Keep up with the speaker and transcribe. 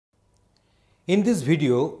In this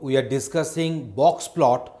video, we are discussing box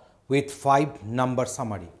plot with 5-number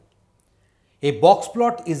summary. A box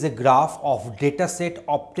plot is a graph of data set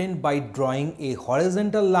obtained by drawing a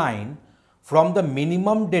horizontal line from the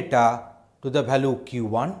minimum data to the value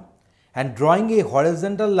Q1 and drawing a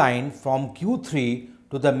horizontal line from Q3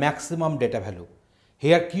 to the maximum data value.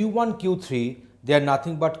 Here Q1, Q3, they are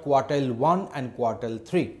nothing but quartile 1 and quartile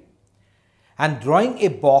 3. And drawing a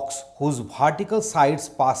box whose vertical sides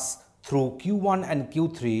pass through Q1 and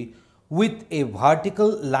Q3 with a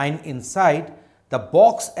vertical line inside the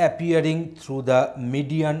box appearing through the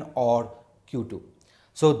median or Q2.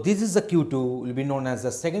 So this is the Q2, will be known as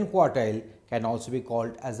the second quartile, can also be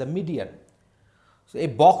called as the median. So a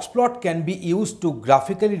box plot can be used to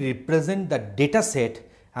graphically represent the data set,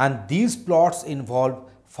 and these plots involve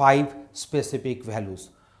 5 specific values.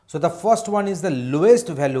 So the first one is the lowest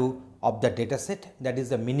value of the data set, that is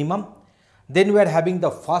the minimum. Then we are having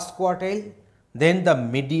the first quartile, then the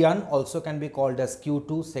median, also can be called as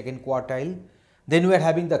Q2, second quartile. Then we are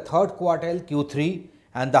having the third quartile, Q3,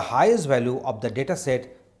 and the highest value of the data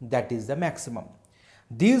set, that is the maximum.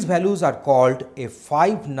 These values are called a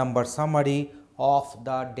 5-number summary of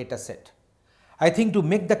the data set. I think to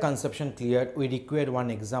make the conception clear, we require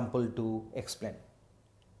one example to explain.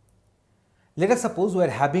 Let us suppose we are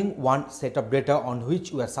having one set of data on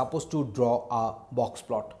which we are supposed to draw a box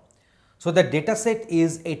plot. So the data set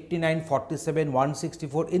is 89, 47,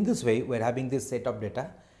 164. In this way, we are having this set of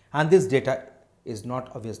data, and this data is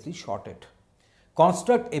not obviously sorted.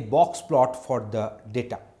 Construct a box plot for the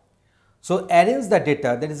data. So arrange the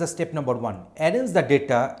data, that is the step number 1. Arrange the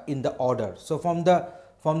data in the order. So from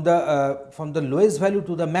the lowest value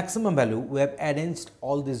to the maximum value, we have arranged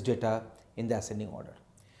all this data in the ascending order.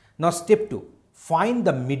 Now step 2, find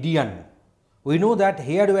the median. We know that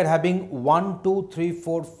here we are having 1, 2, 3,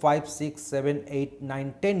 4, 5, 6, 7, 8,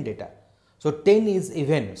 9, 10 data. So 10 is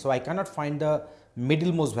even, so I cannot find the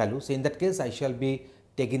middlemost value. So in that case, I shall be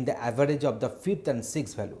taking the average of the 5th and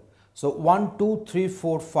 6th value. So 1, 2, 3,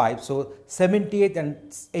 4, 5, so 78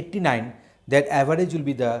 and 89, that average will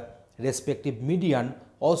be the respective median,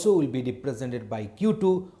 also will be represented by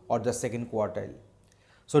Q2 or the second quartile.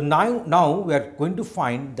 So now we are going to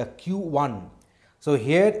find the Q1. So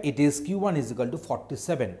here it is Q1 is equal to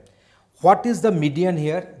 47. What is the median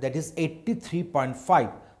here? That is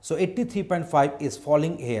 83.5. So 83.5 is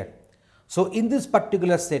falling here. So in this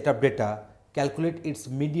particular set of data, calculate its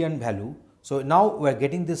median value. So now we are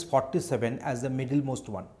getting this 47 as the middlemost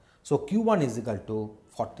one. So Q1 is equal to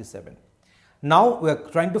 47. Now we are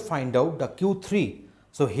trying to find out the Q3.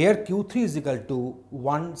 So here Q3 is equal to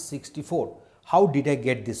 164. How did I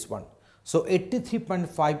get this one? So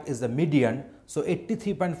 83.5 is the median. So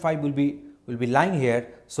 83.5 will be lying here.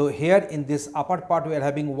 So here in this upper part we are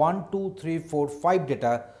having 1, 2, 3, 4, 5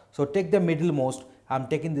 data. So take the middlemost. I am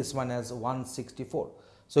taking this one as 164.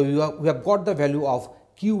 So we have got the value of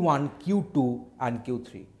Q1, Q2 and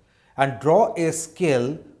Q3, and draw a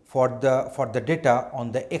scale for the data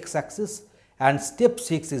on the x-axis. And step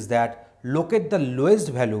 6 is that locate the lowest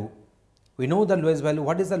value. We know the lowest value.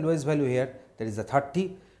 What is the lowest value here? That is the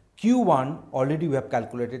 30. Q1 already we have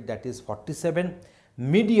calculated, that is 47.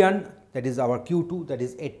 Median, that is our Q2, that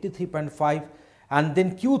is 83.5. And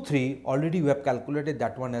then Q3 already we have calculated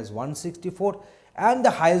that one as 164, and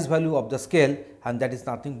the highest value of the scale, and that is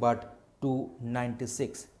nothing but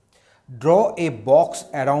 296. Draw a box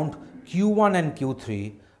around Q1 and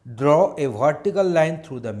Q3. Draw a vertical line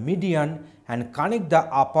through the median and connect the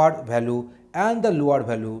upper value and the lower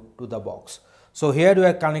value to the box. So here we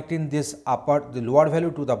are connecting this the lower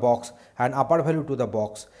value to the box and upper value to the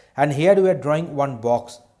box, and here we are drawing one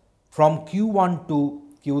box from Q1 to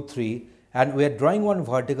Q3, and we are drawing one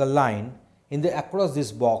vertical line in the across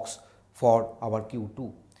this box for our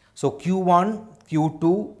Q2. So Q1,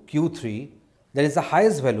 Q2, Q3, there is the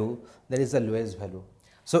highest value, there is the lowest value.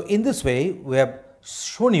 So in this way, we have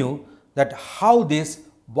shown you that how this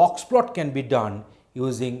box plot can be done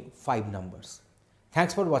using 5 numbers.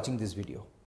 Thanks for watching this video.